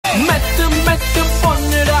மெட்டு மெட்டு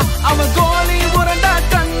பொண்ணுடா அவ கோலி உரண்டா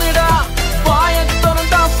கண்ணுடா வாய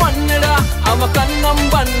திறந்தா பண்ணுடா அவ கண்ணம்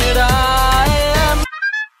பண்ணுடா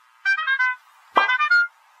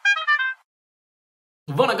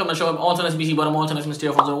வணக்கம் நான் ஷோப் ஆல்சனஸ் பிசி பரம் ஆல்சனஸ் mister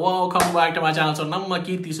எர்ஃபோன்ஸ் welcome back to my channel. So நம்ம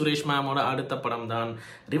கீர்த்தி சுரேஷ் மேமோட அடுத்த படம் தான்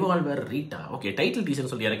revolver Rita. Okay, title teaser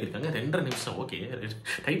சொல்லி இறக்கிருக்காங்க 2 நிமிஷம். ஓகே,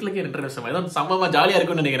 டைட்டிலுக்கே 2 நிமிஷம் ஏதோ சம்பவமா ஜாலியாக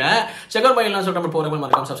இருக்கும்னு நினைக்கிறேன். செகண்ட் பையன்லாம் சொல்லிட்டு நம்ம போகிற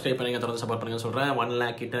மறக்காம சப்ஸ்கிரைப் பண்ணுங்க, தொடர்ந்து சப்போர்ட் பண்ணுங்க சொல்கிறேன். 1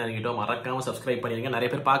 lakh கிட்ட இறங்கிட்டோம், மறக்காம சப்ஸ்கிரைப் பண்ணிடுங்க. நிறைய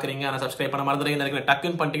பேர் பார்க்குறீங்க, ஆனால் சப்ஸ்கிரைப் பண்ண மறந்துடுங்க. நினைக்கிறேன்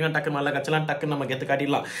டக்குன்னு பண்ணிட்டீங்கன்னா டக்குன்னு நல்லா கச்சலாம், டக்குன்னு நம்ம கெத்து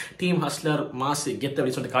காட்டிடலாம். டீம் ஹஸ்லர் மாஸ் கெத்து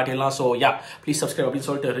அப்படின்னு சொல்லிட்டு காட்டிடலாம். ஸோ யா ப்ளீஸ் சப்ஸ்கிரைப் அப்படின்னு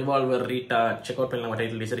சொல்லிட்டு ரிவால்வர் ரீட்டா செக் அவுட் பண்ணலாம்.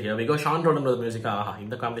 Title teaser here we go. Shawn ரோடன் music. ஆஹா,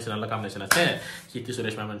 இந்த காம்பினேஷன் நல்ல காம்பினேஷன் ஆச்சு. Keerthy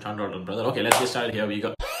Suresh ma'am and Sean Roldan brother. Okay, let's get started. Here we go.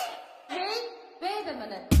 Hey, wait a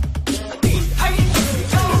minute.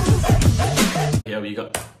 Here we go.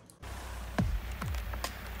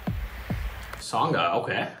 Song,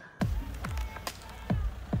 okay.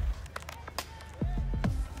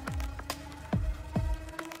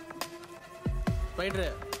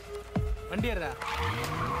 Spider, Vandira.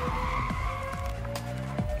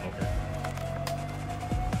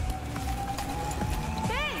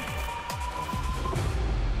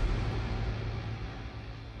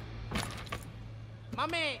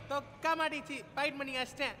 Mame, tokka madichi, fight mani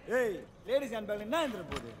ashten. Hey, ladies and gentlemen, enna endra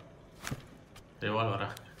podu? Revolver.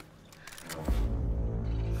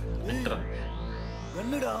 Entra.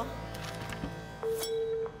 Ennuda?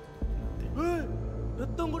 Hey,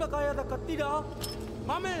 ratham kuda kaayada kattida.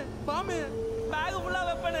 Mame, bag full ah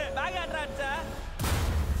weapon, bag aatra acha.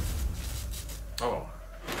 Oh.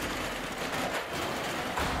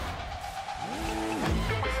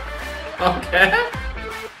 Okay.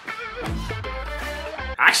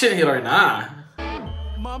 Action heroine,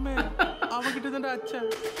 Mame, avakitta thanda acha.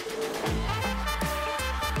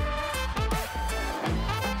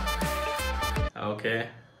 Okay.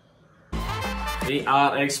 We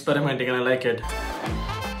are experimenting and I like it.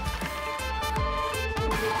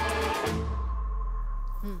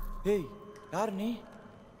 Hey, yaar nee?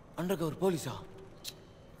 Undercover police ah?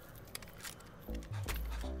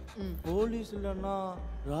 Police illana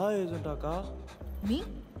raw agent akka? Me?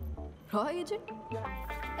 Raw agent?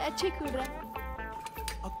 Check kudra.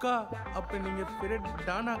 Akka, appo neenga spirit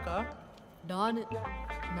Dana ka? Don.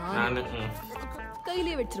 Nanu.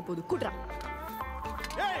 கையிலே வெச்சிர போடு குட்ரா.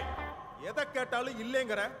 ஏய், எதை கேட்டாலும்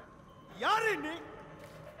இல்லங்கற. யாரு நீ?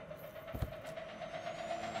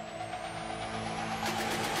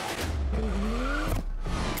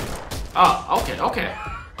 Okay.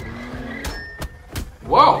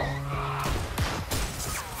 Whoa.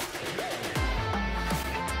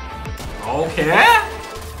 Okay.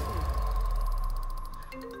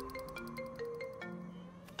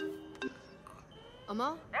 அம்மா,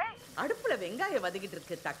 அடுப்புல வெங்காயம் வதக்கிட்டு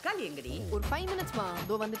இருக்கு. தக்காளி எங்கடி? ஒரு 5 minutes மா,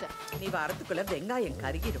 தோ வந்துட்டேன். நீ வரதுக்குள்ள வெங்காயம்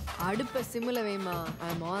கருகிடும். அடுப்ப சிம்ல வைமா.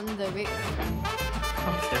 I am on the way.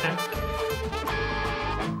 Okay.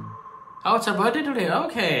 Oh, it's a birthday today.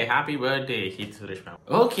 Okay, happy birthday, Keerthy Suresh ma'am.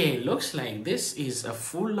 Okay, looks like this is a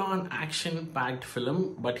full-on action-packed film,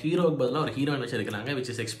 but hero பதிலா ஒரு ஹீரோயின் வச்சிருக்காங்க, which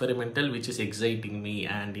is experimental, which is exciting me,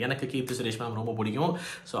 and எனக்கு Keerthy Suresh ma'am ரொம்ப பிடிக்கும்.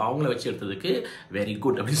 So அவங்கள வச்சு எடுத்ததுக்கு very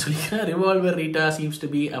good அப்படின்னு சொல்லிக்கிறேன். Revolver Rita seems to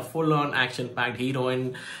be a full-on action-packed heroine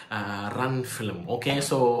run film. Okay,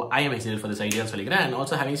 so I am excited for this idea சொல்லிக்கிறேன். And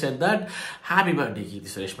also having said that, happy birthday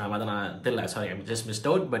Keerthy Suresh ma'am. அத நான் தெரியல, sorry, I just missed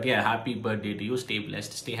out, but yeah, happy birthday to you. Stay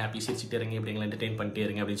blessed, stay happy, இப்படிங்களா entertain பண்ணிட்டே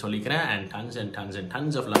இருங்க அப்படின்னு சொல்லிக்கிறேன். And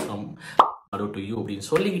tons of love from to you அப்படின்னு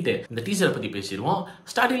சொல்லிக்கிட்டு இந்த டீசரை பத்தி பேசிடுவோம்.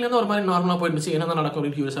 ஸ்டார்டிங்ல இருந்து ஒரு மாதிரி நார்மலா போயிடுச்சு, என்ன நடக்கும்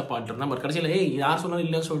அப்படின்னு கியூரியஸா பார்த்துட்டு இருந்தேன். பட் கடைசியில் யார் சொன்னாலும்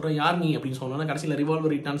இல்லைன்னு சொல்றேன், யார் நீ அப்படின்னு சொன்னா கடைசியில்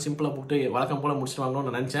ரிவால்வர் ரிட்டான் சிம்பிளா போட்டு வழக்கம் போல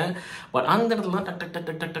முடிச்சுவாங்கன்னு நினைச்சேன். பட் அந்த இடத்துல தான்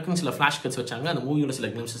டக் டக்குன்னு சில ஃபிளாஷ் கட்ஸ் வச்சாங்க. அந்த மூவியோட சில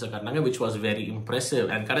கிளிம்ஸஸ் காட்டினாங்க, which was very impressive.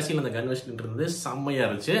 And கடைசியில் அந்த கன் வச்சுட்டு இருந்தது செம்மையா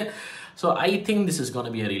இருந்துச்சு. So I think this is going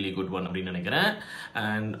to be a really good one அப்படின்னு நினைக்கிறேன்.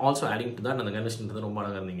 And also adding to that, அந்த கன்வென்ஷன் ரொம்ப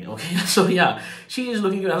அழகாக இருந்தீங்க. Okay, so yeah she is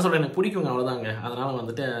looking நான் சொல்கிறேன், எனக்கு பிடிக்குங்க அவ்வளோதாங்க. அதனால்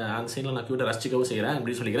வந்துட்டு அந்த சைடில் நான் க்யூட்டாக ரசிச்சிக்கவும் செய்கிறேன்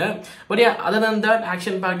அப்படின்னு சொல்லிக்கிறேன். But yeah other than that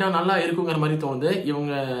action பேக்டாக நல்லா இருக்குங்கிற மாதிரி தோணுது.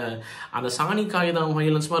 இவங்க அந்த சாணி காகிதம்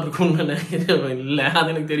வைலன்ஸ் மாதிரி இருக்கும்னு இல்லை,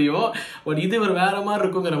 அது எனக்கு தெரியும். பட் இது ஒரு வேற மாதிரி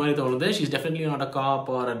இருக்குங்கிற மாதிரி தோணுது. She is definitely not a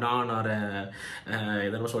Cobb R a Don or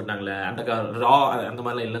எதனா சொல்லிட்டாங்களே அந்த ரா அந்த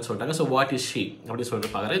மாதிரிலாம் இல்லைன்னு சொல்லிட்டாங்க. ஸோ வாட் இஸ் ஷீ அப்படின்னு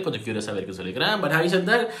சொல்லிட்டு பார்க்குறது கொஞ்சம் கியூரியஸாக இருக்கு சொல்லிக்கிறேன். But having said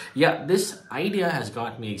that, yeah, this idea has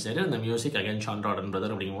got me excited. And the music again, Sean Roldan brother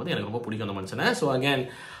அப்படிங்கும்போது எனக்கு ரொம்ப பிடிக்கும் அந்த மனுஷனை. So again,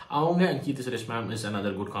 அவங்க and Keerthy Suresh ma'am is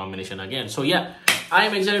another good combination again. So yeah, I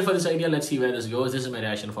am excited for this idea. Let's see where this goes. This is my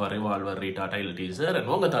reaction for Revolver Rita title teaser. And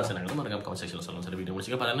உங்க thoughts என்ன மறக்காம comment செக்ஷன்ல சொல்லுங்க. சரி, video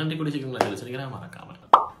முடிச்சுக்க பாருங்க. நன்றி கூடி சீக்கிரம் சொல்லிக்கிறேன், மறக்காம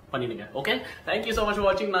பண்ணிடுங்க. Okay, thank you so much for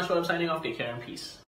watching. Now I'm signing off. Take care and peace.